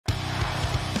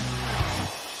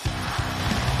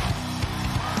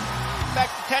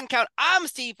Count. I'm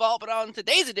Steve Fault, but on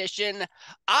today's edition,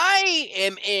 I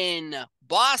am in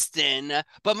Boston,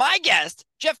 but my guest,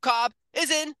 Jeff Cobb,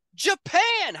 is in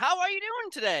Japan. How are you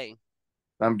doing today?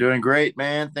 I'm doing great,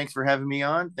 man. Thanks for having me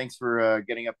on. Thanks for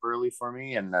getting up early for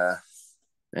me and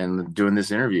doing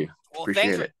this interview. Well,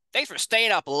 Appreciate it. thanks for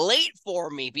staying up late for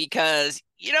me because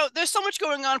there's so much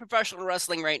going on in professional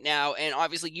wrestling right now, and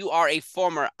obviously you are a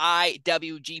former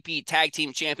IWGP Tag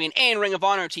Team Champion and Ring of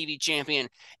Honor TV Champion,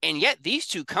 and yet these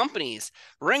two companies,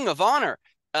 Ring of Honor,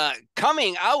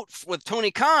 coming out with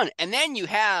Tony Khan, and then you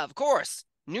have, of course,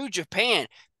 New Japan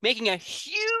making a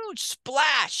huge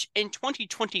splash in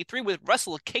 2023 with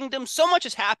Wrestle Kingdom. So much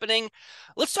is happening.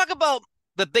 Let's talk about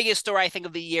the biggest story I think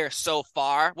of the year so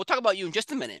far. We'll talk about you in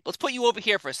just a minute. Let's put you over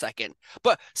here for a second.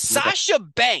 But Okay. Sasha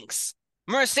Banks,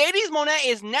 Mercedes Mone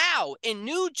is now in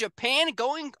New Japan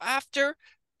going after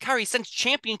Kairi Sen's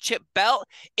championship belt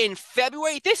in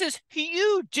February. This is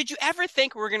huge. Did you ever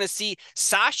think we are going to see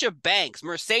Sasha Banks,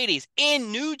 Mercedes,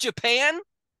 in New Japan?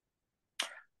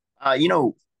 You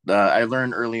know, I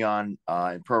learned early on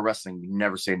in pro wrestling, you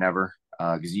never say never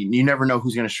because you never know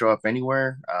who's going to show up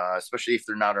anywhere, especially if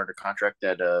they're not under contract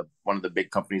at one of the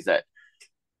big companies that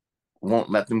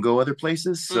won't let them go other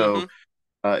places. Mm-hmm.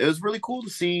 So it was really cool to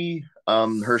see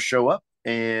her show up,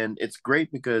 and it's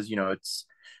great because it's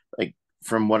like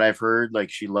from what I've heard, like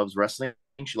she loves wrestling,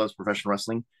 she loves professional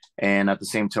wrestling, and at the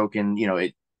same token,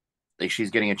 it like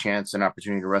she's getting a chance, an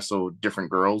opportunity to wrestle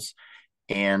different girls,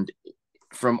 and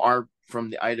from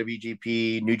the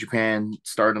IWGP New Japan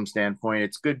Stardom standpoint,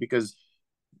 it's good because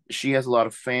she has a lot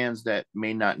of fans that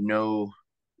may not know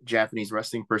Japanese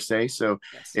wrestling per se, so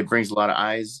Yes. it brings a lot of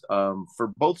eyes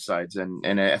for both sides, and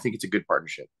I think it's a good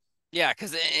partnership. Yeah,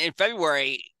 because in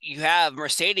February you have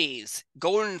Mercedes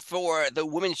going for the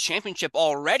women's championship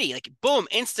already, like boom,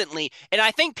 instantly. And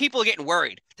I think people are getting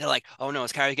worried. They're like, "Oh no,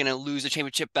 is Kyrie going to lose the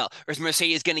championship belt, or is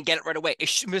Mercedes going to get it right away?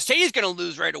 Is Mercedes going to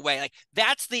lose right away?" Like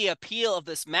that's the appeal of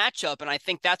this matchup, and I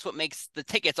think that's what makes the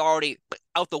tickets already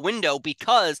out the window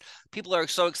because people are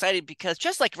so excited. Because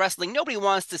just like wrestling, nobody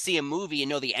wants to see a movie and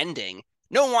know the ending.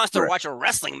 No one wants to Right. watch a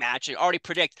wrestling match and already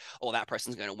predict, oh, that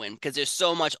person's going to win because there's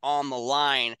so much on the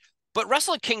line. But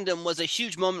Wrestle Kingdom was a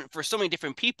huge moment for so many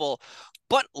different people.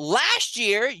 But last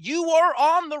year, you were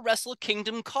on the Wrestle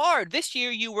Kingdom card. This year,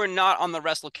 you were not on the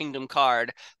Wrestle Kingdom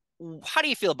card. How do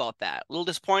you feel about that? A little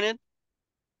disappointed?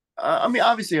 I mean,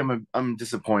 obviously, I'm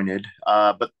disappointed,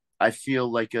 but I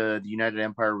feel like the United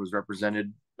Empire was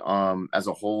represented as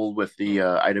a whole with the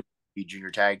IWGP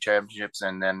Junior Tag Championships,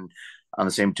 and then on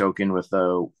the same token with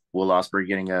Will Ospreay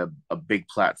getting a big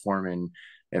platform in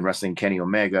wrestling Kenny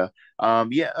Omega.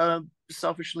 Yeah,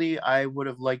 selfishly, I would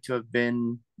have liked to have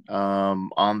been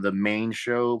on the main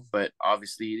show, but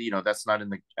obviously, that's not in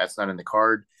the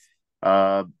card.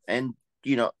 And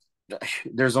you know,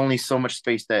 there's only so much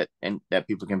space that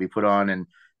people can be put on,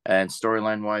 and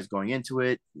storyline wise going into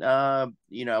it, I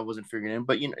wasn't figuring in,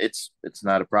 but it's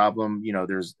not a problem.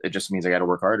 It just means I got to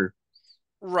work harder.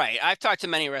 Right. I've talked to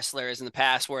many wrestlers in the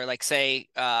past where, like, say,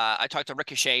 I talked to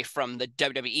Ricochet from the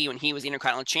WWE when he was the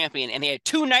Intercontinental Champion, and they had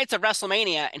two nights of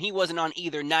WrestleMania, and he wasn't on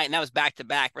either night, and that was back to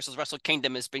back. Versus Wrestle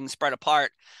Kingdom is being spread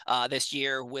apart this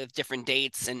year with different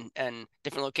dates and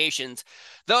different locations.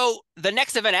 Though the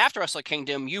next event after Wrestle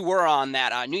Kingdom, you were on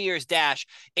that New Year's Dash,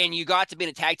 and you got to be in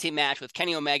a tag team match with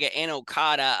Kenny Omega and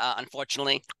Okada.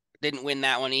 Unfortunately, didn't win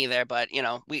that one either, but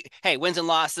wins and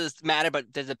losses matter,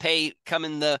 but did the pay come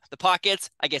in the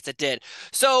pockets? I guess it did.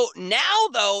 So now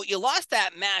though, you lost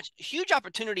that match, huge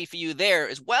opportunity for you there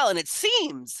as well, and it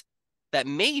seems that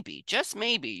maybe, just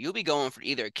maybe, you'll be going for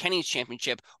either Kenny's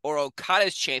championship or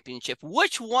Okada's championship.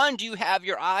 Which one do you have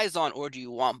your eyes on, or do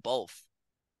you want both?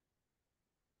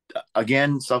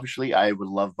 Again, selfishly, I would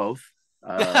love both.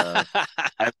 I,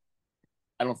 I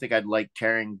don't think I'd like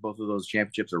carrying both of those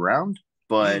championships around,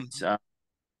 but Mm,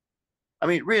 I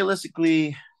mean,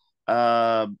 realistically,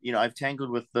 I've tangled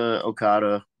with the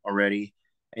Okada already,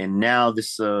 and now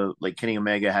this like Kenny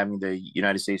Omega having the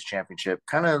United States Championship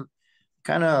kind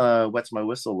of wets my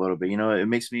whistle a little bit. It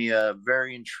makes me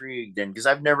very intrigued, and because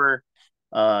I've never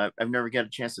got a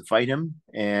chance to fight him,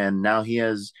 and now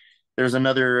there's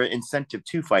another incentive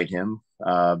to fight him,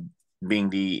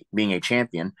 being a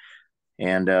champion,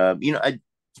 and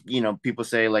people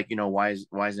say like why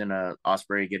isn't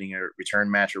Osprey getting a return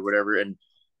match or whatever, and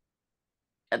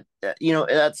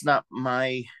that's not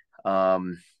my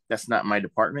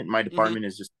department. My hmm. department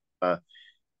is just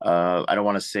I don't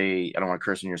want to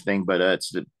curse on your thing, but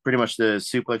pretty much the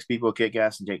suplex people, kick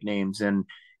ass, and take names.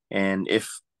 And if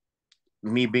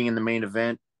me being in the main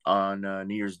event on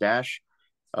New Year's Dash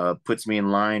puts me in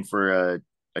line for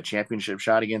a championship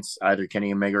shot against either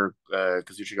Kenny Omega or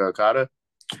Kazuchika Okada,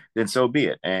 then so be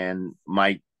it. And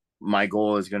my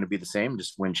goal is going to be the same: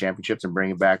 just win championships and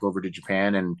bring it back over to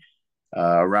Japan and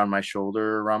around my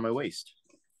shoulder, around my waist.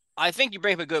 I think you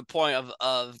bring up a good point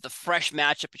of the fresh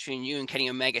matchup between you and Kenny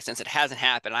Omega since it hasn't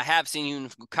happened. I have seen you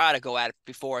and Okada go at it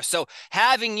before. So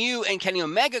having you and Kenny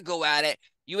Omega go at it,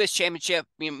 US Championship,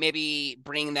 maybe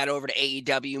bringing that over to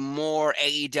AEW, more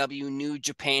AEW New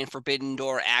Japan Forbidden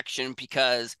Door action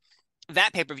because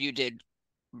that pay-per-view did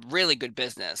really good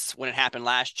business when it happened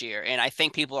last year. And I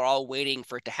think people are all waiting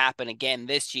for it to happen again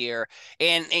this year.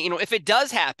 And you know, if it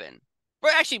does happen,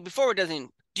 well, actually, before it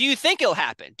doesn't, do you think it'll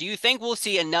happen? Do you think we'll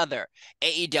see another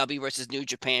AEW versus New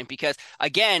Japan? Because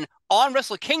again, on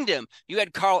Wrestle Kingdom, you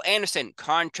had Carl Anderson,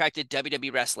 contracted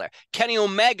WWE wrestler, Kenny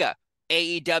Omega,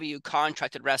 AEW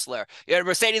contracted wrestler. You had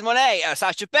Mercedes Mone,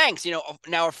 Sasha Banks, you know,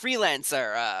 now a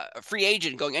freelancer, a free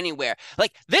agent going anywhere.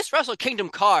 Like this Wrestle Kingdom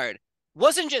card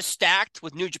wasn't just stacked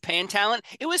with New Japan talent,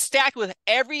 it was stacked with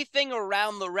everything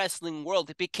around the wrestling world.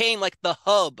 It became like the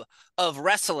hub of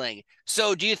wrestling.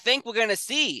 So do you think we're going to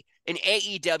see an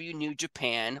AEW New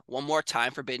Japan one more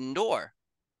time Forbidden Door?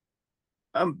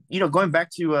 Going back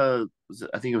to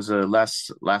I think it was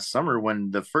last summer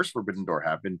when the first Forbidden Door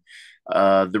happened.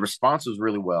 The response was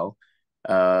really well.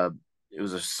 It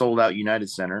was a sold out United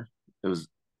Center. It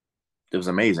was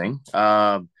amazing.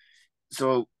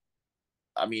 So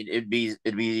I mean, it'd be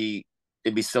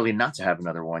silly not to have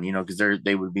another one, because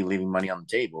they would be leaving money on the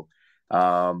table.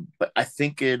 But I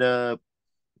think I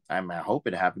hope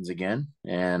it happens again.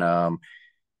 And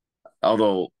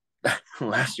although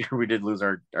last year we did lose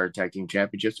our tag team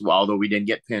championships, although we didn't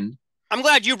get pinned. I'm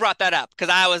glad you brought that up because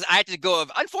I had to go of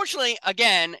unfortunately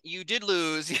again you did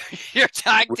lose your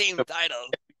tag team title,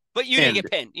 but you didn't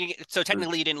get pinned. So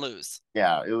technically you didn't lose.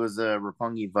 Yeah, it was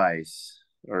Roppongi Vice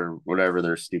or whatever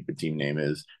their stupid team name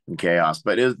is in Chaos,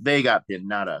 but they got pinned,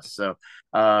 not us. So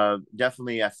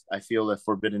definitely, I feel if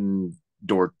Forbidden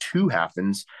Door 2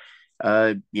 happens,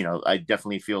 I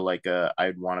definitely feel like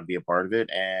I'd want to be a part of it,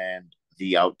 and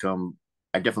the outcome,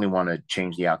 I definitely want to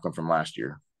change the outcome from last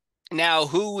year. Now,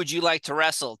 who would you like to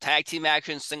wrestle? Tag team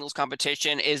action, singles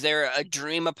competition? Is there a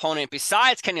dream opponent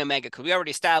besides Kenny Omega? Because we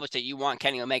already established that you want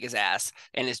Kenny Omega's ass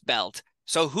and his belt.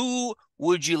 So who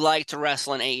would you like to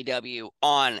wrestle in AEW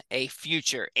on a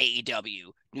future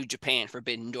AEW New Japan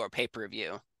Forbidden Door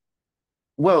pay-per-view?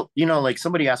 Well, like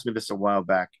somebody asked me this a while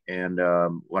back, and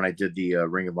when I did the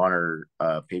Ring of Honor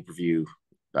pay-per-view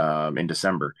in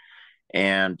December,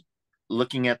 and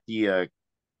looking at the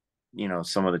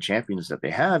some of the champions that they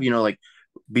have, like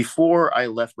before I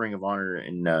left Ring of Honor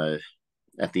in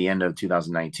at the end of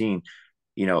 2019,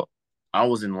 I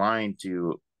was in line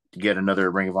to get another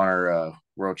Ring of Honor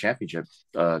World Championship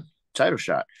title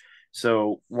shot.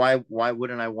 So why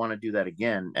wouldn't I want to do that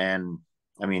again? And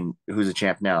I mean, who's the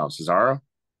champ now? Cesaro?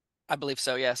 I believe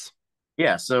so, yes.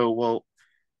 Yeah. So, well,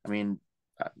 I mean,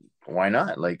 why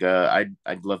not? Like, I'd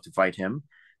love to fight him.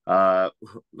 I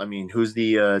mean, who's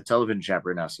the television champ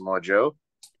right now? Samoa Joe?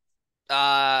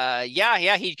 Yeah.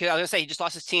 I was gonna say he just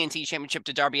lost his TNT championship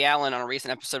to Darby Allin on a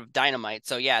recent episode of Dynamite.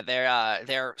 So yeah,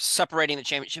 they're separating the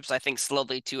championships, I think,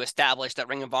 slowly to establish that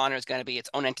Ring of Honor is going to be its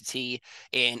own entity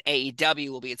and AEW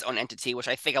will be its own entity, which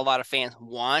I think a lot of fans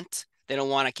want. They don't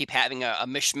want to keep having a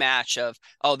mishmash of,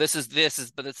 oh, this is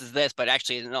this, but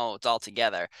actually no, it's all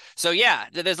together. So yeah,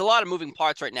 there's a lot of moving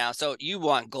parts right now. So you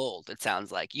want gold, it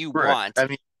sounds like. You Correct. want I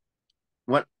mean,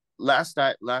 what last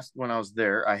when I was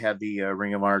there, I had the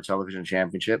Ring of Honor Television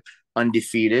Championship,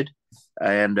 undefeated,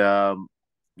 and I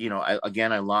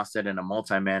lost it in a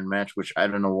multi-man match, which I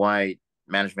don't know why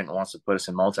management wants to put us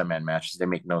in multi-man matches. They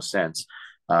make no sense.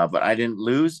 But I didn't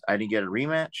lose. I didn't get a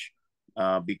rematch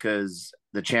because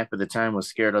the champ at the time was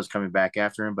scared I was coming back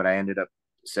after him. But I ended up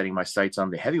setting my sights on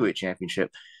the heavyweight championship.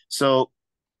 So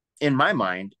in my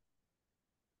mind,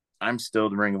 I'm still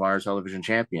the Ring of Honor Television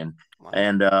Champion. wow.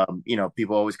 And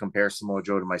people always compare Samoa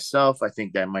Joe to myself. I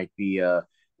think that might be a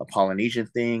Polynesian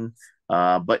thing.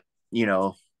 But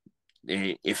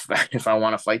if if I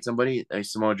want to fight somebody,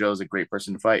 Samoa Joe is a great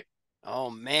person to fight.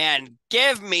 Oh man,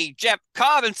 give me Jeff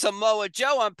Cobb and Samoa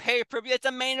Joe on pay-per-view. It's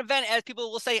a main event, as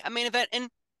people will say, a main event in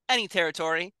any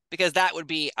territory, because that would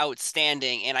be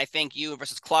outstanding. And I think you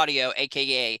versus Claudio,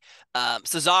 aka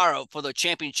Cesaro, for the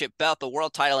championship belt, the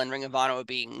world title in Ring of Honor would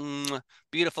be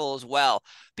beautiful as well.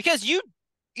 Because you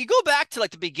go back to like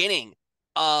the beginning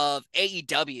of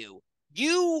AEW,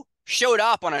 you showed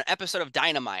up on an episode of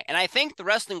Dynamite, and I think the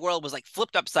wrestling world was like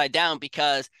flipped upside down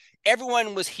because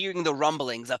everyone was hearing the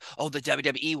rumblings of, oh, the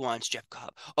WWE wants Jeff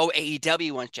Cobb. Oh,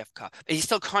 AEW wants Jeff Cobb. Is he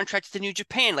still contracted to New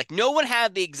Japan? Like, no one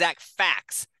had the exact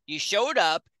facts. You showed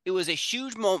up. It was a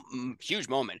huge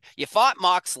moment. You fought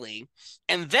Moxley,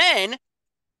 and then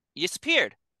you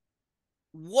disappeared.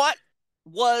 What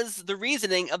was the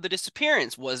reasoning of the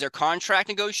disappearance? Was there contract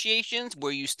negotiations?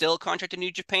 Were you still contracted to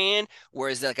New Japan?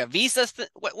 Was it like a visa?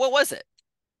 What was it?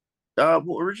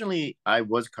 Well, originally I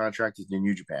was contracted to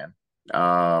New Japan.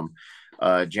 I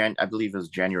believe it was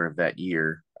January of that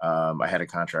year. I had a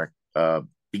contract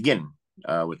begin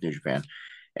with New Japan,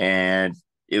 and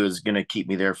it was gonna keep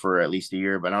me there for at least a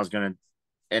year. But I was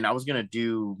gonna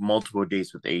do multiple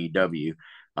dates with AEW,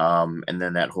 and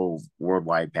then that whole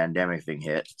worldwide pandemic thing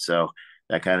hit, so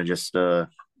that kind of just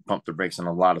pumped the brakes on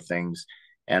a lot of things.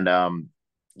 And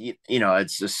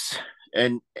it's just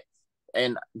and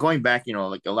going back,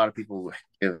 like a lot of people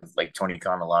give like Tony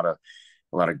Khan a lot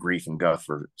of grief and guff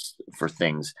for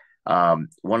things.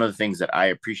 One of the things that I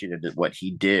appreciated that what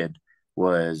he did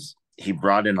was he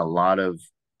brought in a lot of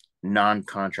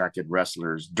non-contracted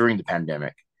wrestlers during the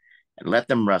pandemic and let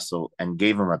them wrestle and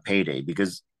gave them a payday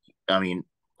because I mean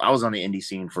I was on the indie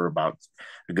scene for about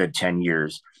a good 10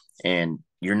 years and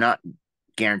you're not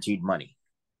guaranteed money.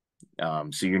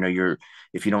 So you're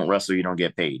if you don't wrestle, you don't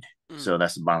get paid. Mm. So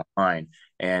that's the bottom line.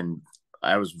 And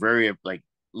I was very like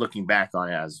looking back on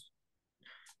it as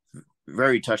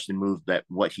very touched and moved that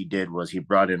what he did was he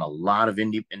brought in a lot of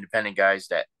independent guys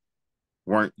that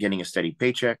weren't getting a steady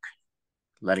paycheck,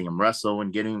 letting them wrestle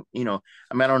and getting, I mean,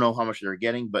 I don't know how much they're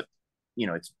getting, but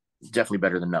it's definitely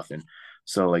better than nothing.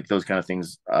 So like those kind of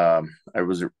things, I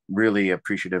was really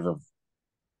appreciative of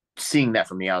seeing that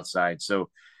from the outside. So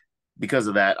because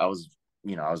of that, I was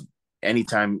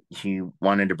anytime he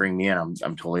wanted to bring me in,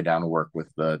 I'm totally down to work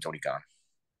with Tony Khan.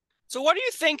 So what do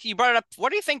you think? You brought it up.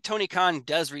 What do you think Tony Khan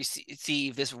does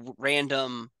receive this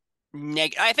random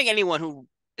I think anyone who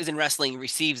is in wrestling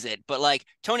receives it, but like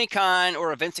Tony Khan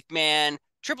or a Vince McMahon,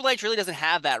 Triple H really doesn't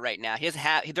have that right now. He doesn't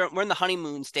have. We're in the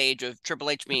honeymoon stage of Triple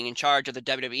H being in charge of the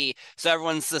WWE, so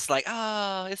everyone's just like,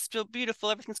 "Oh, it's still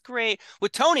beautiful. Everything's great."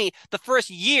 With Tony, the first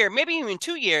year, maybe even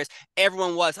 2 years,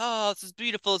 everyone was, "Oh, this is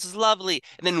beautiful. This is lovely."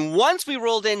 And then once we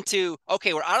rolled into,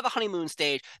 okay, we're out of the honeymoon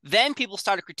stage, then people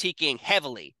started critiquing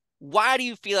heavily. Why do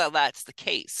you feel that that's the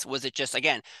case? Was it just,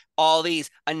 again, all these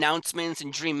announcements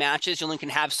and dream matches? You only can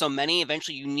have so many.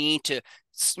 Eventually, you need to,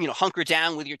 hunker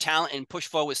down with your talent and push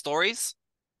forward with stories.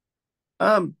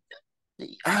 Um,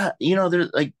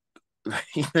 there's like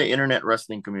the internet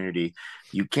wrestling community,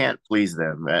 you can't please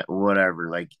them at whatever.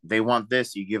 Like they want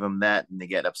this, you give them that, and they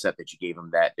get upset that you gave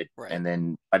them that, Right. and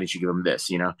then why didn't you give them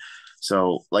this?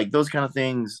 So like those kind of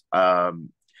things. I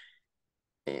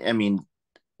mean,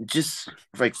 just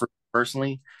like for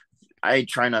personally, I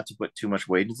try not to put too much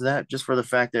weight into that, just for the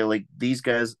fact that like these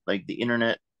guys, like the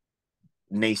internet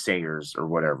naysayers or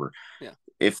whatever, Yeah.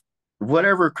 if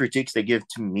whatever critiques they give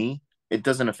to me, it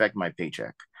doesn't affect my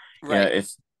paycheck. Right.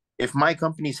 If my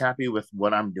company's happy with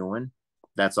what I'm doing,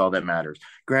 that's all that matters.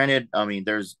 Granted, I mean,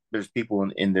 there's people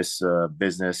in this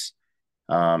business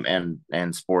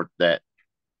and sport that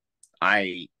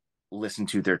I listen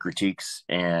to their critiques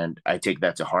and I take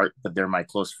that to heart, but they're my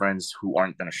close friends who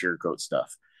aren't going to sugarcoat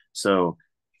stuff. So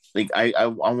like I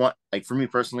want, like for me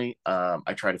personally,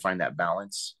 I try to find that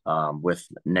balance with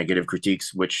negative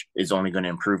critiques, which is only going to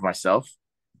improve myself.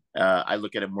 I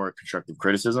look at it more constructive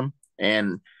criticism,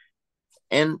 and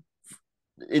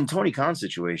in Tony Khan's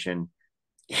situation,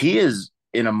 he is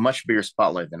in a much bigger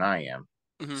spotlight than I am.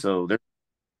 Hmm. So there,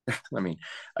 I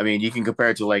mean, you can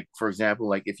compare it to like, for example,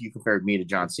 like if you compared me to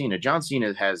John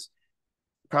Cena has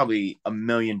probably a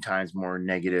million times more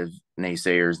negative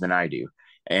naysayers than I do,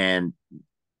 and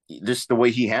just the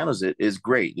way he handles it is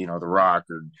great. The Rock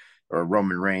or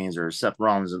Roman Reigns or Seth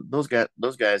Rollins,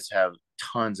 those guys have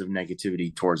tons of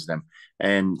negativity towards them,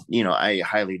 and I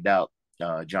highly doubt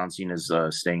John Cena's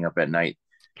staying up at night,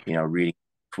 reading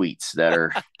tweets that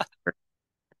are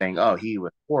saying, "Oh, he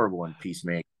was horrible in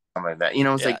Peacemaker," something like that.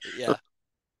 It's Yeah. Yeah.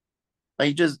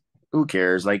 like just who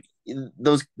cares? Like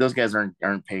those guys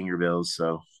aren't paying your bills,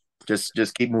 so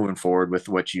just keep moving forward with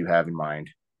what you have in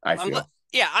mind. I I'm glad. feel.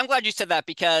 Yeah, I'm glad you said that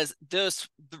because this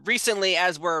recently,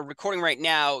 as we're recording right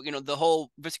now, the whole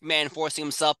Vince McMahon forcing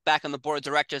himself back on the board of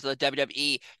directors of the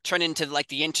WWE turned into like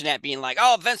the internet being like,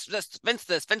 "Oh, Vince this, Vince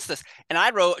this, Vince this," and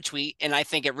I wrote a tweet, and I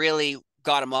think it really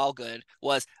got them all good.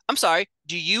 Was, I'm sorry,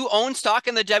 do you own stock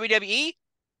in the WWE?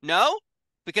 No,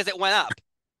 because it went up.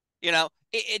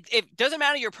 It doesn't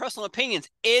matter your personal opinions.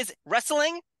 Is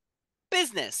wrestling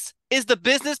business? Is the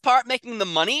business part making the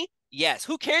money? Yes.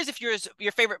 Who cares if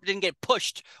your favorite didn't get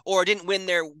pushed or didn't win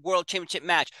their world championship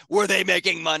match? Were they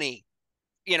making money?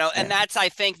 And Yeah. that's, I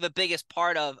think, the biggest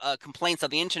part of complaints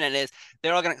of the internet is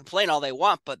they're all going to complain all they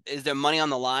want, but is there money on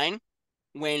the line?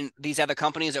 when these other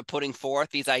companies are putting forth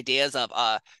these ideas of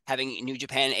having New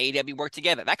Japan and AEW work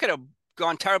together. That could have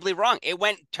gone terribly wrong. It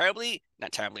went terribly,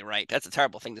 not terribly right. That's a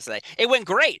terrible thing to say. It went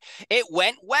great. It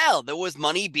went well. There was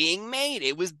money being made.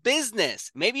 It was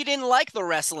business. Maybe you didn't like the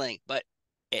wrestling, but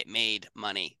it made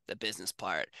money, the business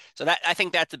part. So that I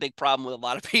think that's a big problem with a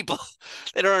lot of people.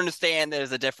 They don't understand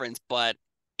there's a difference, but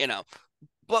you know,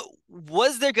 but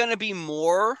was there going to be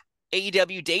more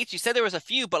AEW dates? You said there was a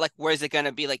few, but like, where's it going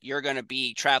to be? Like, you're going to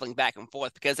be traveling back and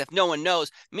forth because if no one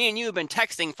knows, me and you have been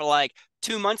texting for like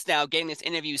 2 months now, getting this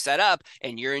interview set up,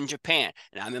 and you're in Japan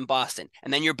and I'm in Boston,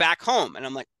 and then you're back home, and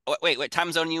I'm like, oh, wait, what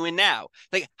time zone are you in now?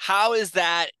 Like, how is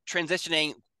that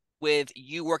transitioning with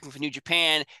you working for New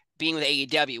Japan, being with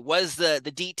AEW? Was the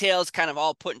details kind of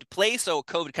all put into place, so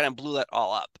COVID kind of blew that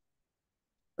all up?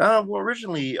 Well,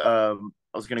 originally, I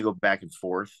was gonna go back and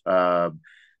forth.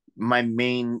 My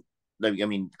main, like, I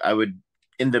mean, I would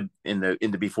in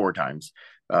the before times,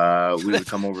 we would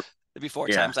come over. The before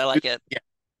Yeah, times, I like it. yeah.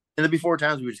 In the before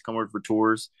times, we would just come over for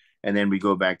tours, and then we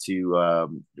go back to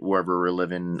wherever we're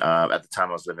living. At the time,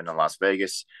 I was living in Las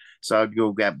Vegas, so I'd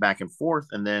go back and forth,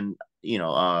 and then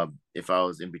if I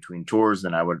was in between tours,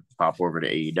 then I would pop over to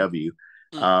AEW.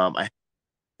 Mm, I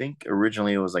think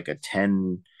originally it was like a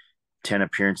ten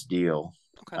appearance deal.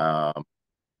 okay. Um,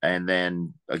 and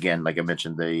then again, like I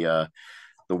mentioned, the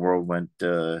world went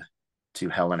to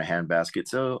hell in a handbasket.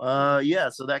 So yeah,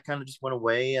 so that kind of just went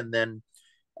away, and then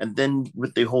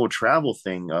with the whole travel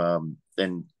thing,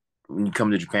 then when you come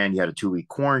to Japan, you had a 2 week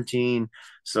quarantine,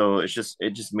 so it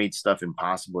just made stuff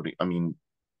impossible to. I mean,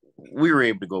 we were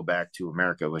able to go back to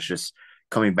America. It was just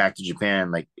coming back to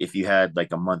Japan. Like if you had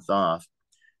like a month off,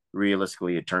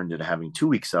 realistically it turned into having 2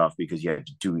 weeks off because you had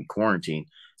a 2 week quarantine,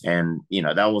 and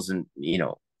that wasn't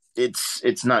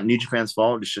it's not New Japan's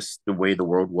fault. It's just the way the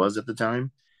world was at the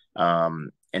time.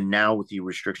 And now with the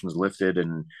restrictions lifted,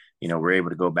 and we're able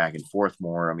to go back and forth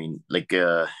more. I mean, like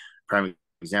prime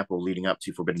example, leading up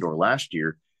to Forbidden Door last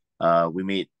year, we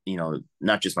made,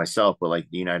 not just myself, but like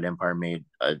the United Empire made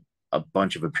a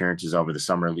bunch of appearances over the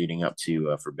summer leading up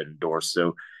to Forbidden Door.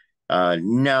 So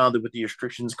now that with the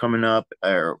restrictions coming up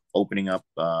or opening up,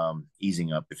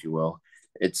 easing up, if you will,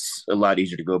 it's a lot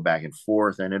easier to go back and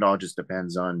forth, and it all just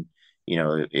depends on,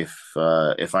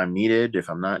 if I'm needed, if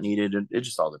I'm not needed. It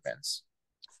just all depends.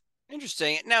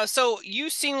 Interesting. Now, so you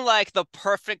seem like the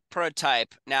perfect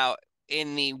prototype now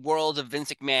in the world of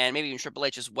Vince McMahon, maybe even Triple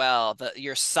H as well.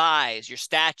 Your size, your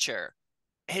stature.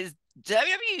 Has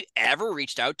WWE ever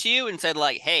reached out to you and said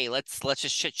like, "Hey, let's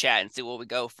just chit chat and see where we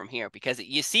go from here"? Because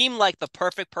you seem like the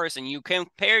perfect person. You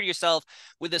compared yourself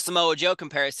with the Samoa Joe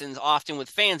comparisons often with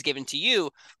fans given to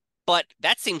you, but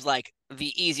that seems like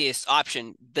the easiest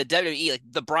option. The WWE, like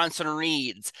the Bronson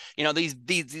Reeds, these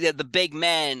the big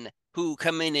men who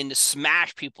come in and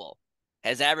smash people.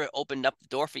 Has that ever opened up the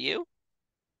door for you?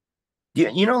 Yeah,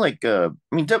 like I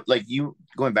mean, like you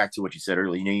going back to what you said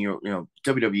earlier,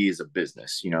 WWE is a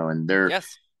business, and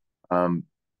Yes. um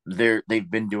they've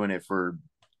been doing it for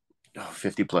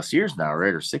 50 plus years now,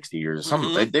 right? Or 60 years or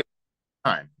something. Mm-hmm.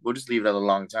 Time. We'll just leave it at a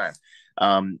long time.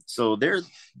 So they're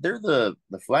the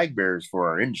flag bearers for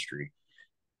our industry,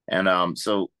 and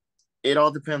so it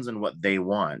all depends on what they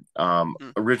want. Mm-hmm.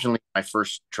 Originally, my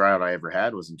first tryout I ever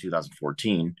had was in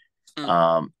 2014.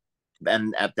 Mm-hmm.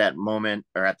 And at that moment,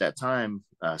 or at that time,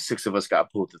 six of us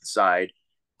got pulled to the side,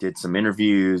 did some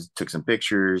interviews, took some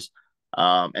pictures,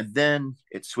 and then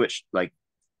it switched like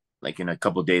in a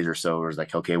couple of days or so. It was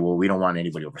like, okay, well, we don't want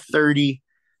anybody over 30,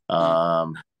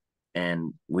 um,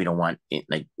 and we don't want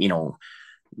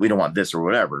we don't want this or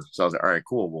whatever. So I was like, all right,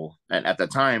 cool. Well, and at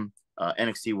that time,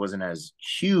 NXT wasn't as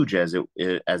huge as it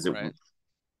Right.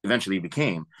 eventually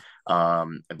became. I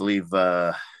believe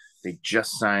they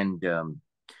just signed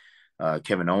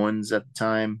Kevin Owens at the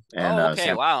time, and Oh, okay.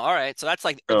 Sam. Wow. All right. So that's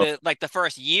like So the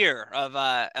first year of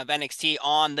NXT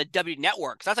on the W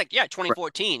Network. So that's like, yeah,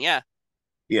 2014. Yeah.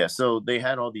 yeah, so they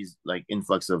had all these like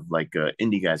influx of like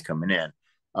indie guys coming in,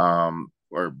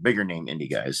 or bigger name indie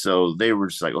guys. So they were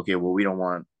just like, okay, well, we don't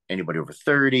want anybody over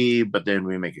 30, but then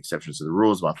we make exceptions to the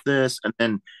rules about this. And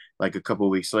then like a couple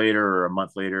of weeks later or a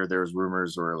month later, there was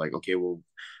rumors or like, okay, well,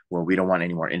 we don't want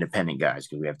any more independent guys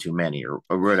because we have too many or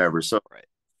whatever. So Right.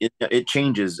 it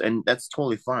changes, and that's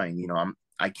totally fine.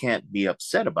 I can't be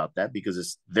upset about that because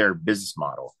it's their business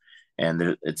model,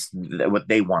 and it's what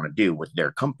they want to do with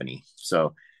their company.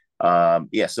 So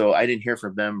yeah, so I didn't hear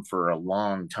from them for a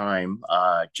long time.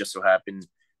 Just so happened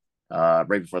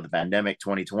right before the pandemic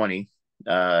 2020,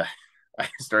 uh I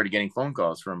started getting phone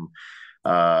calls from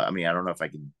I mean, I don't know if I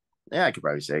could, yeah, I could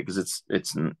probably say because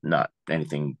it's not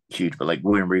anything huge, but like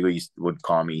William Regal would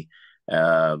call me,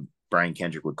 uh Brian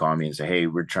Kendrick would call me and say, "Hey,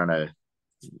 we're trying to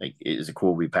like, is it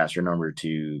cool we pass your number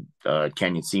to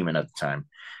Kenyon Seaman at the time?"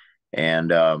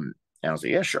 And I was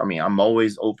like, "Yeah, sure." I mean, I'm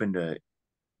always open to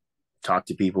talk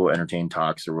to people, entertain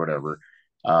talks or whatever.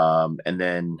 And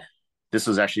then this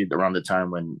was actually around the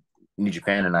time when New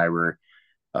Japan and I were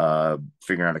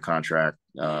figuring out a contract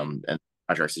and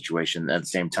contract situation. At the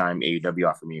same time, AEW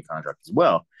offered me a contract as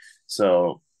well.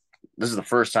 So this is the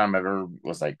first time I ever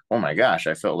was like, oh my gosh,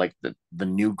 I felt like the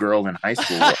new girl in high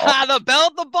school where all The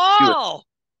belt, the ball.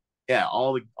 yeah,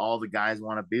 all the guys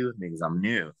want to be with me because I'm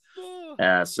new.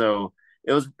 So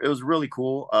it was really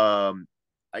cool.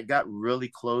 I got really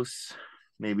close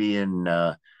maybe in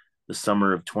the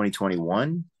summer of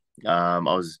 2021. I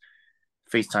was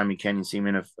FaceTiming Kenyon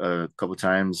Seaman a couple of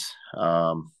times.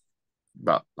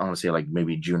 About I want to say like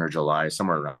maybe June or July,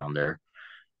 somewhere around there.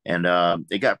 And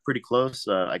it got pretty close.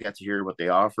 I got to hear what they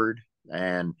offered,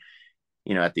 and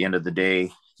at the end of the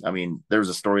day, I mean, there was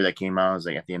a story that came out. It was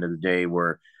like at the end of the day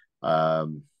where,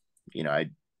 um, I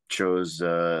chose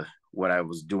what I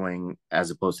was doing as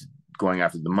opposed to going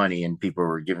after the money, and people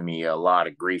were giving me a lot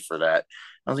of grief for that.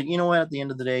 I was like, you know what? At the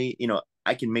end of the day,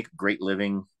 I can make a great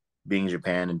living being in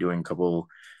Japan and doing a couple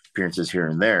appearances here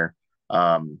and there.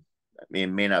 I mean,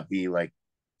 it may not be like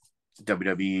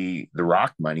WWE The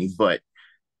Rock money, but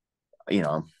you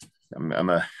know, I'm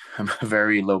a I'm a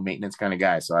very low maintenance kind of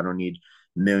guy, so I don't need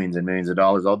millions and millions of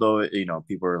dollars. Although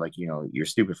people are like, you're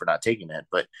stupid for not taking it,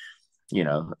 but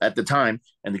at the time,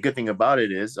 and the good thing about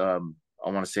it is, I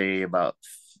want to say about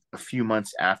a few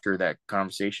months after that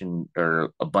conversation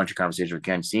or a bunch of conversations with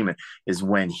Ken Seaman is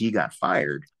when he got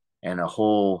fired, and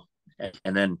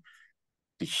and then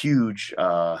the huge,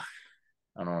 I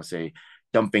don't want to say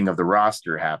dumping of the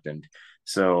roster happened.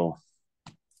 So,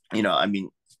 I mean,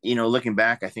 looking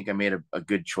back, I think I made a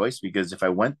good choice because if I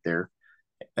went there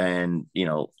and,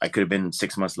 I could have been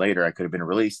 6 months later, I could have been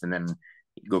released and then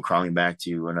go crawling back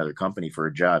to another company for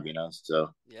a job. So,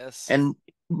 Yes. and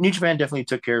New Japan definitely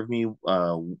took care of me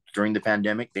during the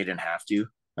pandemic. They didn't have to.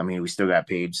 I mean, we still got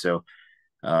paid. So,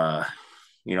 uh,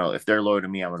 if they're loyal to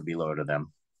me, I'm going to be loyal to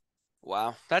them.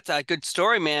 Wow, that's a good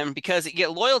story, man. Because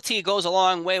loyalty goes a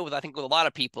long way with I think with a lot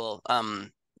of people.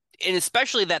 And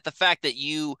especially that the fact that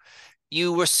you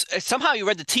were somehow you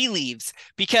read the tea leaves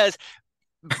because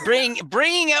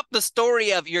bringing up the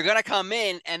story of you're gonna come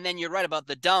in and then you're right about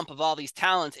the dump of all these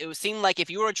talents. It would seem like if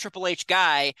you were a Triple H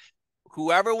guy,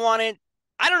 whoever wanted.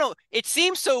 I don't know. It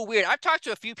seems so weird. I've talked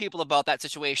to a few people about that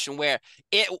situation where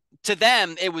it to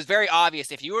them it was very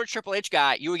obvious. If you were a Triple H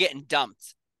guy, you were getting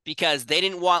dumped because they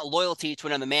didn't want loyalty to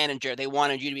another manager. They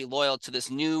wanted you to be loyal to this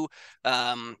new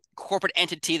corporate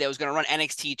entity that was going to run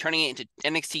NXT, turning it into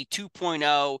NXT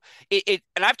 2.0.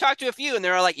 And I've talked to a few, and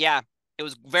they're like, yeah, it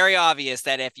was very obvious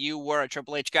that if you were a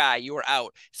Triple H guy, you were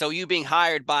out. So you being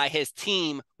hired by his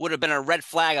team would have been a red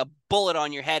flag, a bullet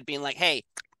on your head, being like, hey,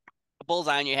 a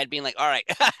bullseye on your head, being like, all right,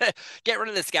 get rid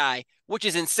of this guy, which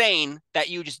is insane that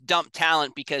you just dump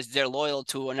talent because they're loyal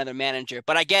to another manager.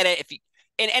 But I get it. If you,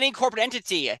 in any corporate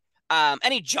entity,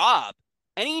 any job,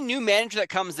 any new manager that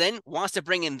comes in wants to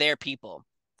bring in their people.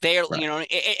 They're, Right.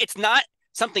 it's not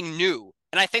something new.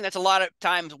 And I think that's a lot of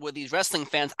times with these wrestling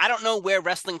fans. I don't know where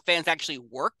wrestling fans actually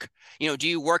work. Do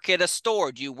you work at a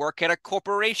store? Do you work at a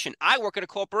corporation? I work at a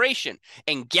corporation.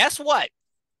 And guess what?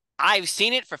 I've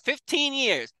seen it for 15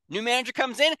 years. New manager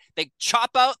comes in, they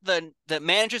chop out the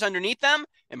managers underneath them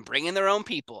and bring in their own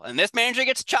people. And this manager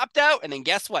gets chopped out, and then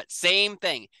guess what? Same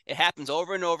thing. It happens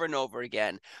over and over and over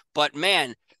again. But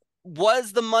man,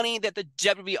 was the money that the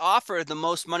WWE offered the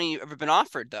most money you've ever been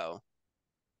offered, though?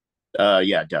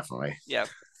 Yeah, definitely. Yeah.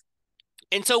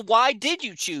 And so why did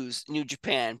you choose New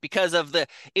Japan? Because of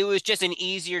it was just an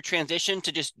easier transition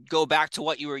to just go back to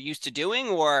what you were used to doing,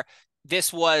 or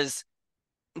this was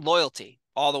loyalty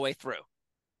all the way through?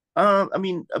 I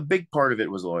mean, a big part of it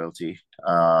was loyalty.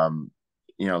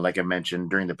 Like I mentioned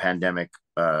during the pandemic,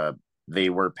 they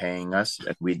were paying us,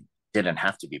 and we didn't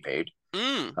have to be paid.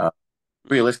 Mm. Uh,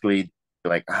 Realistically,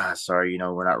 like, sorry,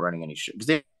 we're not running any shows because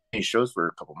they had any shows for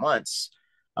a couple months.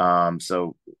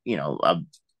 So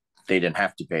they didn't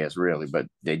have to pay us really, but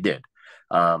they did.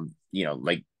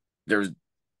 Like there's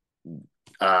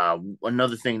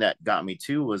another thing that got me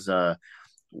too was I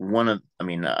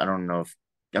mean, I don't know if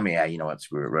I mean, yeah,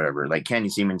 it's whatever. Like Kenny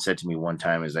Seaman said to me one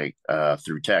time is like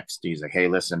through text, he's like, hey,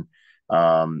 listen,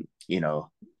 um, you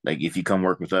know, like if you come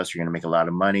work with us, you're gonna make a lot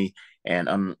of money.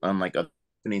 And unlike other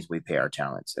companies, we pay our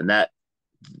talents. And that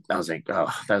I was like,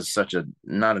 oh, that's such a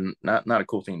not a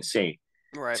cool thing to say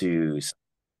Right. to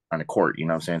on a court, you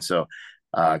know what I'm saying? So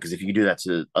because if you can do that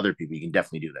to other people, you can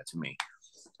definitely do that to me.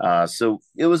 So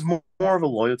it was more of a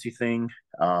loyalty thing.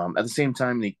 At the same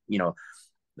time,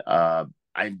 uh,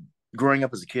 I growing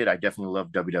up as a kid, I definitely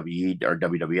loved WWE or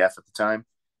WWF at the time.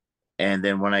 And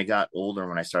then when I got older,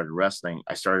 when I started wrestling,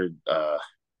 I started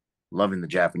loving the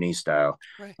Japanese style,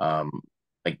 Right. um,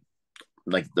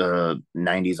 like the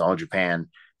 '90s All Japan,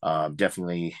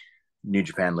 definitely New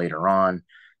Japan later on.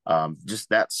 Just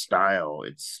that style,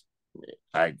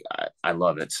 I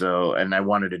love it. So, and I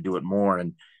wanted to do it more.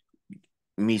 And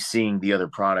me seeing the other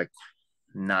product,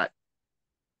 not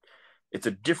it's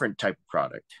a different type of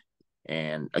product.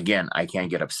 And again, I can't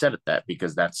get upset at that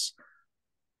because that's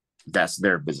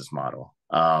their business model.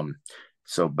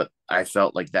 So, but I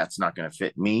felt like that's not going to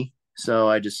fit me. So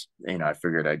I just, I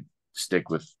figured I'd stick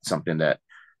with something that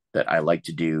I like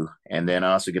to do, and then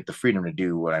I also get the freedom to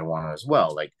do what I want as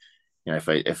well. Like, if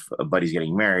a buddy's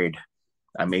getting married,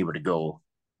 I'm able to go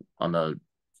on the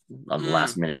Mm,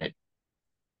 last minute,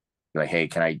 like, hey,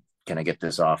 can I get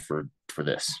this off for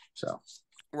this? So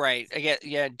right. I get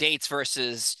yeah, dates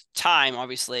versus time,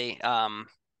 obviously.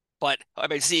 But I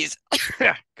mean, sneeze.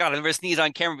 God, I've never sneezed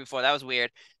on camera before. That was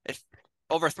weird. If,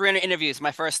 over 300 interviews,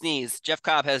 my first sneeze. Jeff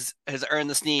Cobb has earned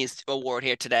the sneeze award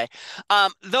here today.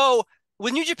 Though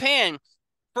with New Japan,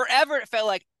 forever it felt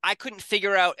like I couldn't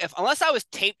figure out if unless I was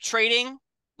tape trading,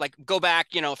 like go back,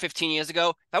 15 years ago,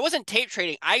 if I wasn't tape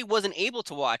trading, I wasn't able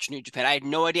to watch New Japan. I had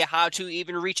no idea how to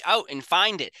even reach out and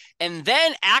find it. And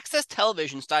then Access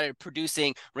Television started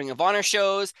producing Ring of Honor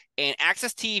shows, and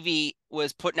Access TV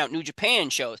was putting out New Japan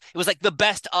shows. It was like the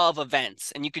best of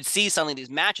events, and you could see some of these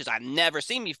matches I've never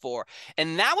seen before.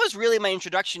 And that was really my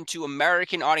introduction to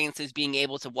American audiences being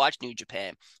able to watch New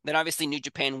Japan. Then obviously New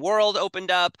Japan World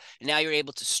opened up, and now you're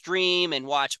able to stream and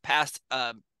watch past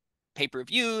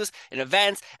pay-per-views and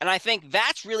events. And I think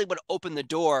that's really what opened the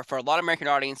door for a lot of American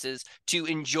audiences to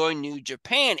enjoy New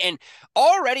Japan. And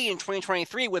already in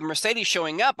 2023, with Mercedes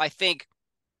showing up, I think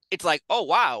it's like, oh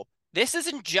wow, this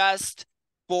isn't just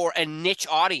for a niche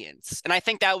audience. And I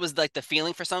think that was like the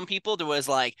feeling for some people. There was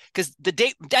like, because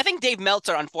I think Dave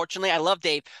Meltzer, unfortunately, I love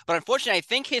Dave, but unfortunately, I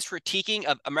think his critiquing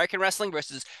of American wrestling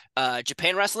versus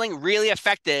Japan wrestling really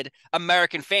affected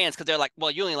American fans because they're like, well,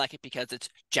 you only like it because it's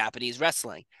Japanese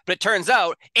wrestling. But it turns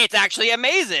out it's actually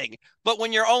amazing. But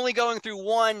when you're only going through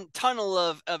one tunnel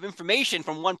of information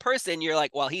from one person, you're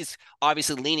like, well, he's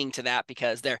obviously leaning to that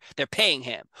because they're paying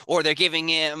him or they're giving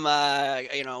him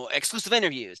exclusive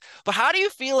interviews. But how do you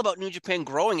feel about New Japan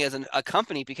growing as a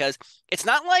company? Because it's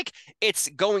not like it's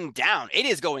going down; it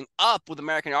is going up with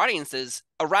American audiences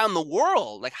around the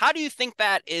world. Like, how do you think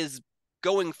that is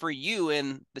going for you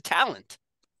and the talent?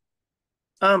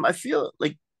 I feel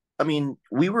like, I mean,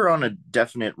 we were on a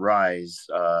definite rise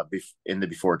in the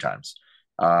before times.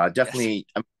 Yes. Definitely,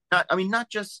 not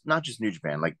just New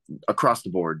Japan, like across the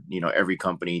board. Every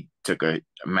company took a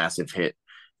massive hit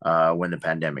when the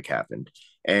pandemic happened,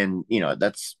 and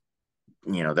that's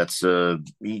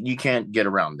you can't get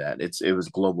around that. It was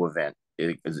a global event.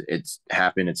 It's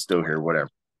happened. It's still here. Right. Whatever.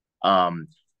 Um,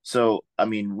 so I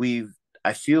mean,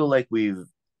 I feel like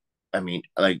I mean,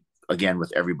 like, again,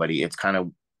 with everybody, it's kind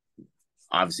of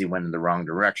obviously went in the wrong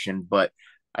direction. But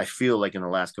I feel like in the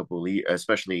last couple of years,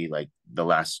 especially like the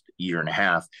last year and a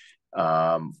half,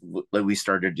 like we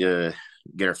started to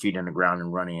get our feet in the ground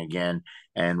and running again,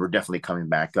 and we're definitely coming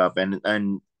back up.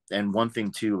 And one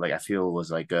thing too, like I feel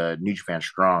was like New Japan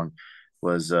Strong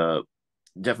was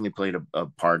definitely played a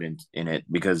part in it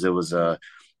because it was Mm.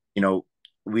 you know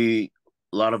we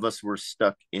a lot of us were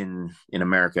stuck in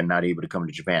America, not able to come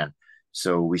to Japan.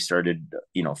 So we started,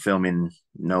 filming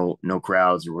no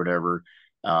crowds or whatever,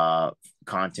 uh,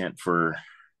 content for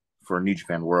New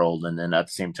Japan World, and then at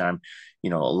the same time, a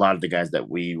lot of the guys that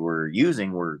we were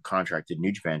using were contracted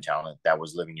New Japan talent that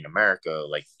was living in America,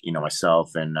 like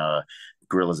myself and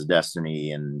Gorillas of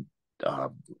Destiny and uh,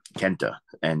 Kenta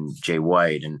and Jay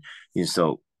White, and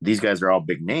so these guys are all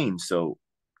big names. So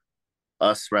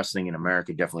us wrestling in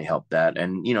America definitely helped that.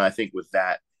 And I think with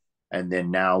that, and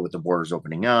then now with the borders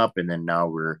opening up, and then now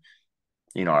we're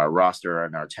our roster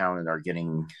and our talent are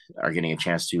getting a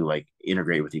chance to like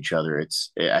integrate with each other.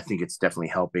 I think it's definitely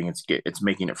helping. It's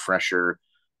making it fresher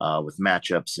with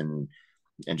matchups and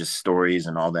just stories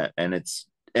and all that. And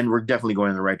we're definitely going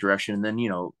in the right direction. And then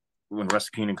when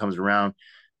Wrestle Kingdom comes around,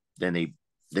 then they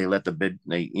let the bid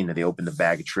they open the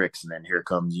bag of tricks, and then here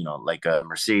comes like a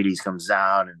Mercedes comes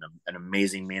out and an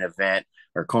amazing main event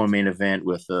or co-main event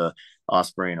with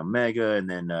Osprey and Omega, and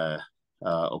then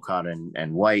Okada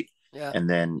and White, Yeah. and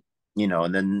then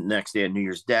and then next day at New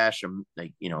Year's Dash, I'm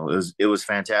like, it was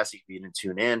fantastic for you to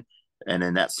tune in, and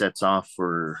then that sets off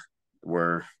for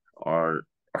where our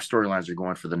storylines are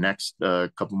going for the next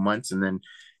couple months, and then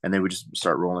and they would just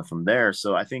start rolling from there.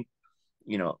 So I think,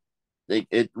 you know,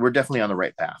 we're definitely on the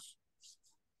right path.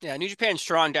 Yeah, New Japan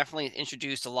Strong definitely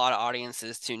introduced a lot of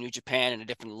audiences to New Japan in a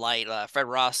different light. Fred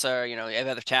Rosser, you have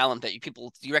other talent that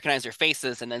you recognize their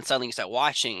faces, and then suddenly you start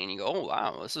watching and you go, oh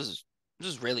wow, this is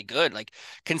really good, like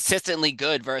consistently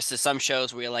good versus some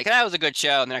shows where you're like, that was a good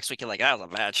show, and the next week you're like, that was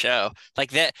a bad show.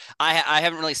 Like that, I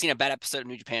haven't really seen a bad episode of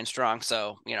New Japan Strong,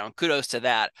 so kudos to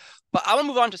that. But I want to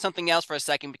move on to something else for a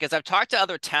second because I've talked to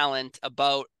other talent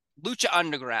about Lucha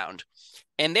Underground,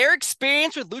 and their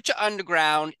experience with Lucha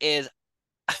Underground is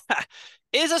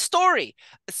a story.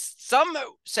 Some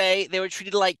say they were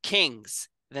treated like kings.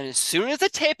 Then, as soon as the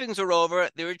tapings were over,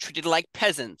 they were treated like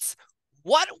peasants.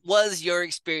 What was your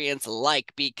experience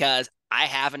like? Because I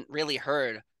haven't really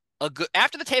heard a good.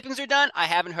 After the tapings are done, I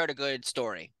haven't heard a good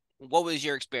story. What was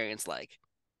your experience like?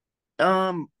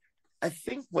 Um, I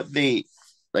think what they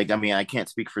like. I mean, I can't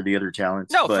speak for the other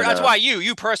talents, No, but that's why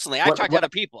you personally. I've what talked to other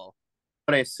people.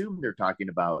 what I assume they're talking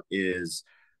about is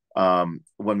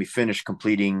when we finished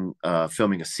completing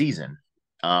filming a season,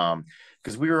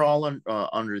 because we were all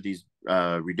under these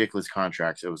ridiculous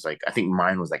contracts. It was like I think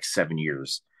mine was like 7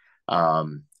 years,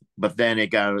 but then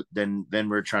then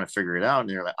we're trying to figure it out, and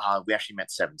they're like, we actually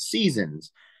meant 7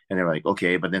 seasons. And they're like,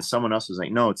 okay, but then someone else was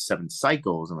like, no, it's 7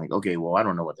 cycles. I'm like, okay, well, I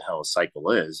don't know what the hell a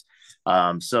cycle is.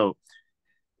 So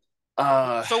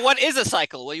So, what is a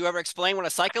cycle? Will you ever explain what a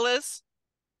cycle is?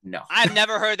 no. I've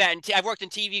never heard that. I've worked in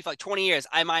TV for like 20 years.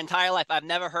 My entire life, I've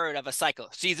never heard of a cycle.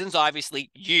 Seasons, obviously,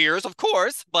 years, of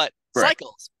course, but Right.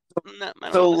 cycles. No, I don't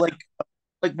know So what that is.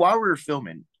 like while we were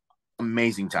filming,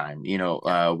 amazing time.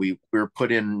 Yeah. We were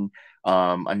put in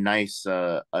a nice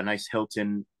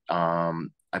Hilton.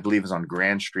 I believe it was on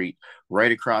Grand Street, right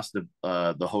across the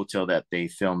hotel that they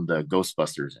filmed the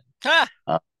Ghostbusters in, Ha!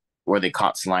 uh, where they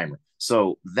caught Slimer.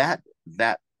 So that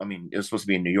I mean, it was supposed to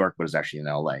be in New York, but it's actually in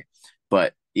L.A.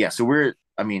 But yeah, so we're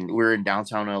in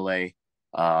downtown L.A.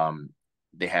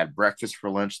 They had breakfast for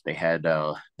lunch. They had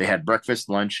breakfast,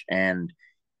 lunch, and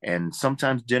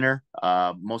sometimes dinner.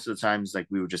 Most of the times, like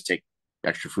we would just take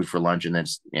extra food for lunch and then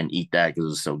eat that because it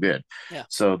was so good. Yeah.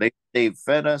 So they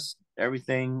fed us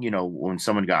everything. When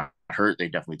someone got hurt, they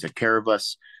definitely took care of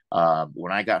us.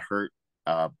 When I got hurt,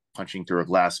 punching through a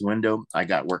glass window, I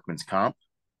got workman's comp,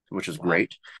 which was Wow.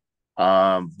 great.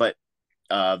 But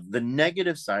the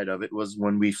negative side of it was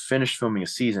when we finished filming a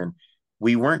season,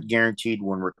 we weren't guaranteed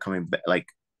when we're coming back. Like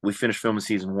we finished filming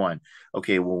season one.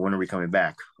 Okay, well, when are we coming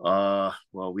back? Well,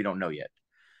 we don't know yet.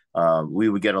 We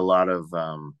would get a lot of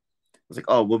it's like,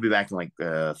 oh, we'll be back in like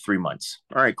 3 months.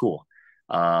 All right, cool.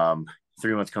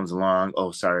 3 months comes along.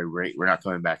 Oh, sorry, we're not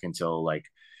coming back until like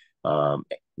um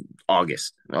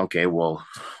August. Okay, well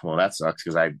that sucks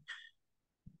because I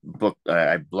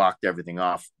blocked everything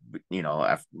off.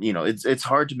 It's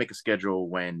hard to make a schedule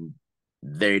when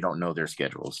they don't know their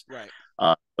schedules. Right.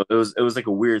 It was like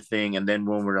a weird thing. And then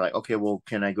when we're like, okay, well,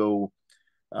 can I go?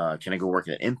 Can I go work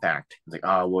at Impact? It's like,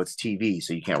 oh, well, it's TV,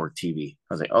 so you can't work TV.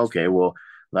 I was like, okay, well,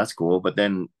 that's cool. But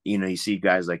then you see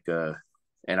guys like and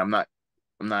I'm not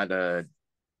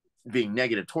being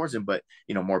negative towards him, but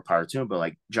more power to him. But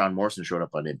like John Morrison showed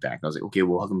up on Impact. I was like, okay,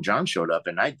 well, how come John showed up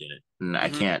and I didn't? And I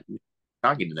Mm-hmm. can't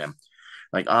talking to them.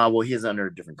 Like, well, he's under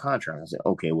a different contract. I said,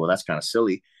 okay, well, that's kind of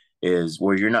silly. Is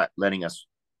where you're not letting us.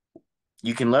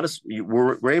 You can let us.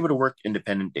 We're able to work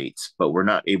independent dates, but we're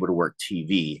not able to work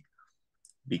TV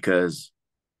because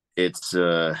it's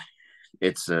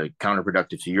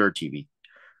counterproductive to your TV.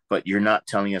 But you're not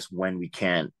telling us when we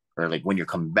can or like when you're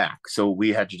coming back. So we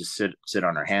had to just sit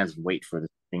on our hands and wait for the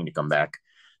thing to come back.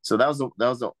 So that was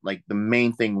the like the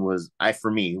main thing was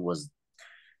for me was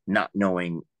not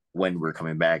knowing when we're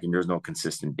coming back, and there's no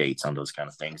consistent dates on those kind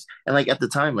of things. And like at the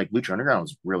time, like Lucha Underground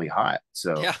was really hot,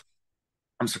 so Yeah.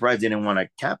 I'm surprised they didn't want to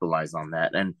capitalize on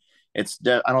that. And I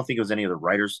don't think it was any of the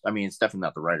writers. I mean, it's definitely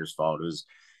not the writers' fault. It was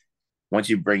once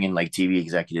you bring in like TV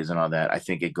executives and all that, I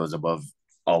think it goes above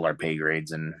all our pay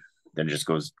grades, and then it just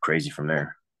goes crazy from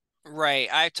there. Right.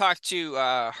 I talked to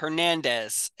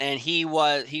Hernandez, and he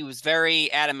was very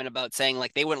adamant about saying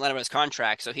like they wouldn't let him his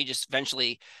contract, so he just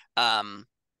eventually um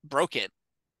broke it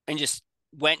and just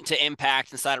went to Impact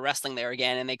and started wrestling there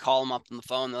again. And they call him up on the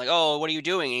phone. They're like, "Oh, what are you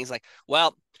doing?" And he's like,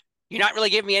 "Well, you're not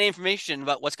really giving me any information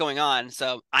about what's going on,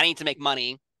 so I need to make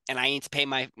money." And I need to pay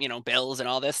my, bills and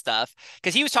all this stuff.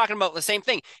 Because he was talking about the same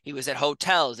thing. He was at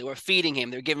hotels. They were feeding him.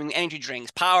 They were giving him energy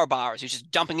drinks, power bars. He was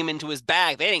just dumping him into his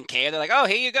bag. They didn't care. They're like, oh,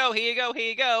 here you go, here you go, here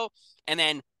you go. And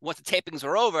then once the tapings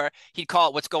were over, he'd call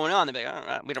it, what's going on? They'd be like,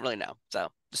 oh, we don't really know. So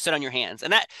just sit on your hands.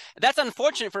 And that's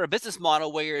unfortunate for a business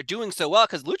model where you're doing so well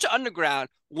because Lucha Underground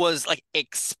was like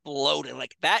exploding.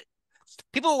 Like that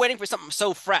people were waiting for something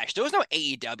so fresh. There was no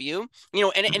AEW,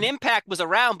 and Impact was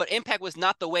around, but Impact was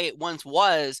not the way it once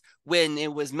was when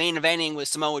it was main eventing with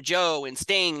Samoa Joe and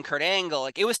Sting and Kurt Angle.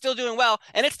 Like, it was still doing well,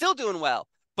 and it's still doing well,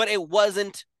 but it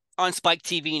wasn't on Spike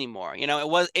TV anymore.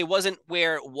 It wasn't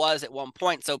where it was at one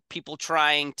point. So people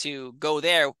trying to go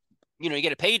there, you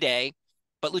get a payday.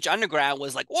 But Lucha Underground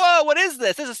was like, whoa, what is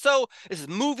this? This is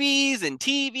movies and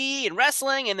TV and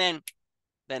wrestling. And then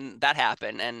that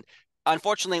happened. And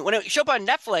unfortunately, when it showed up on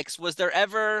Netflix, was there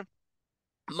ever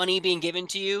money being given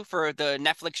to you for the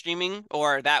Netflix streaming,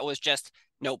 or that was just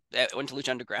nope, it went to Lucha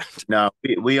Underground? No,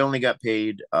 we only got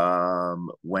paid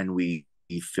when we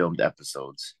filmed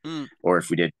episodes, Mm, or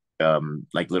if we did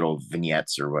like little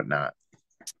vignettes or whatnot.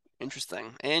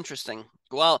 interesting.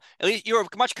 Well, at least you were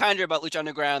much kinder about Lucha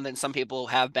Underground than some people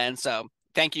have been. So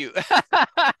thank you.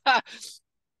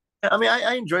 I mean,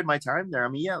 I enjoyed my time there. I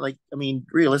mean, yeah, like I mean,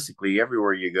 realistically,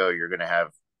 everywhere you go, you're gonna have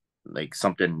like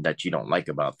something that you don't like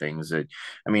about things. I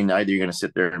mean, either you're gonna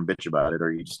sit there and bitch about it,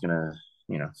 or you're just gonna,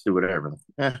 do whatever.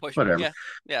 Whatever. Yeah,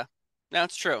 yeah. No,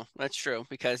 that's true. That's true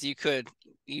because you could.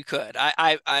 Again,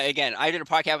 I did a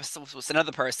podcast with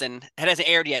another person. It hasn't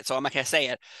aired yet, so I'm not gonna say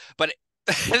it. But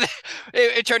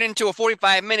it turned into a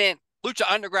 45-minute Lucha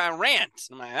Underground rant.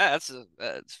 I'm like, that's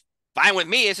fine with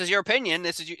me. This is your opinion.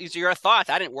 These are your thoughts.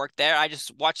 I didn't work there. I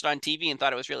just watched it on TV and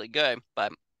thought it was really good.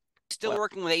 But still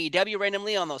working with AEW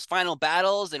randomly on those final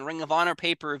battles and Ring of Honor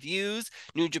pay-per-views.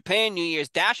 New Japan, New Year's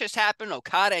Dash has happened.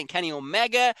 Okada and Kenny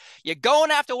Omega. You're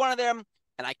going after one of them,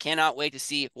 and I cannot wait to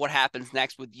see what happens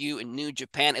next with you in New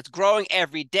Japan. It's growing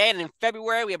every day, and in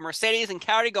February, we have Mercedes and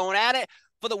Cowdy going at it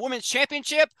for the Women's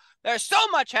Championship. There's so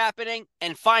much happening,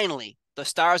 and finally, the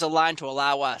stars aligned to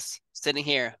allow us, sitting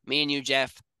here, me and you,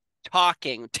 Jeff,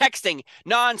 talking, texting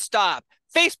nonstop,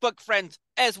 Facebook friends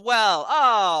as well.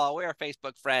 Oh, we are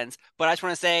Facebook friends. But I just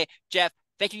want to say, Jeff,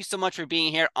 thank you so much for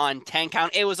being here on 10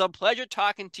 Count. It was a pleasure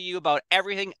talking to you about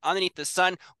everything underneath the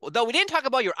sun. Though we didn't talk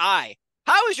about your eye.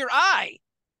 How is your eye?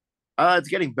 It's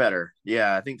getting better.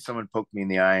 Yeah, I think someone poked me in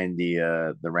the eye in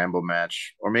the Rambo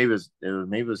match, or maybe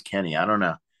it was Kenny. I don't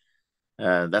know.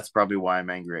 That's probably why I'm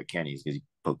angry at Kenny's because he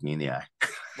poked me in the eye.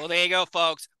 Well, there you go,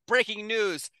 folks. Breaking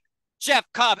news. Jeff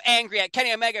Cobb angry at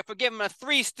Kenny Omega for giving him a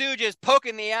Three Stooges poke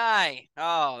in the eye.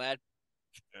 Oh, that.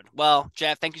 Well,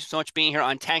 Jeff, thank you so much for being here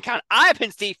on 10 Count. I've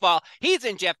been Steve Fall. He's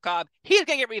in Jeff Cobb. He's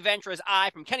going to get revenge for his eye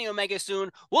from Kenny Omega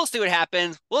soon. We'll see what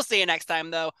happens. We'll see you next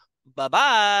time, though. Bye-bye.